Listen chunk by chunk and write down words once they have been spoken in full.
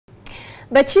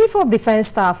The Chief of Defense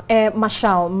Staff, Air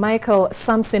Marshal Michael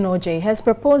Samson-Oje, has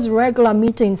proposed regular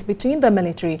meetings between the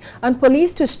military and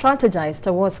police to strategize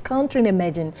towards countering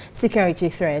emerging security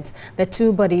threats. The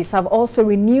two bodies have also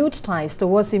renewed ties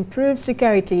towards improved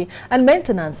security and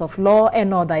maintenance of law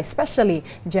and order, especially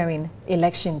during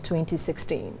election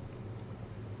 2016.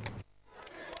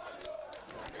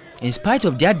 In spite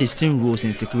of their distinct roles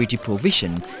in security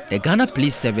provision, the Ghana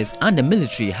Police Service and the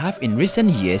military have in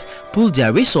recent years pulled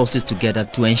their resources together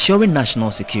to ensuring national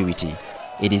security.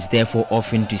 It is therefore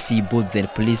often to see both the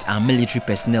police and military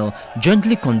personnel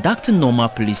jointly conducting normal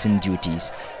policing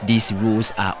duties. These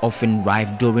roles are often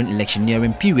rife during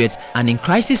electioneering periods and in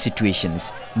crisis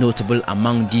situations. Notable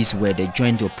among these were the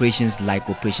joint operations like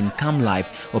Operation Calm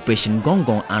Life, Operation Gong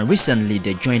Gong, and recently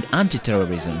the joint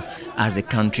anti-terrorism. As the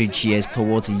country cheers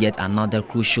towards yet another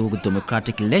crucial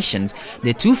democratic elections,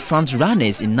 the two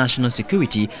front-runners in national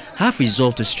security have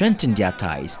resolved to strengthen their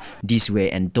ties. These were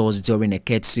endorsed during a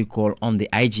courtesy call on the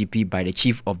IGP by the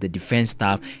Chief of the Defense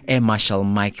Staff, Air Marshal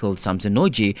Michael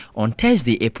Samson-Oje, on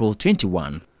Thursday, April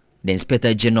 21. The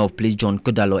Inspector General of Police, John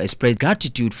Kodalo, expressed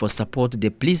gratitude for support the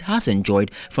police has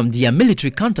enjoyed from their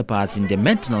military counterparts in the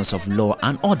maintenance of law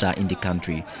and order in the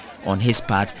country. On his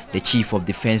part, the Chief of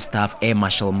Defense Staff, Air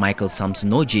Marshal Michael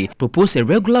Samson-Oje, proposed a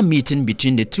regular meeting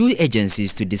between the two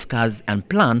agencies to discuss and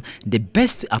plan the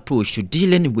best approach to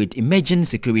dealing with emerging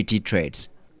security threats.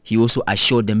 He also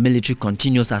assured the military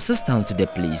continuous assistance to the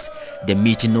police. The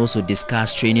meeting also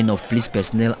discussed training of police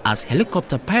personnel as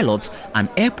helicopter pilots and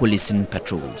air policing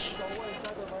patrols.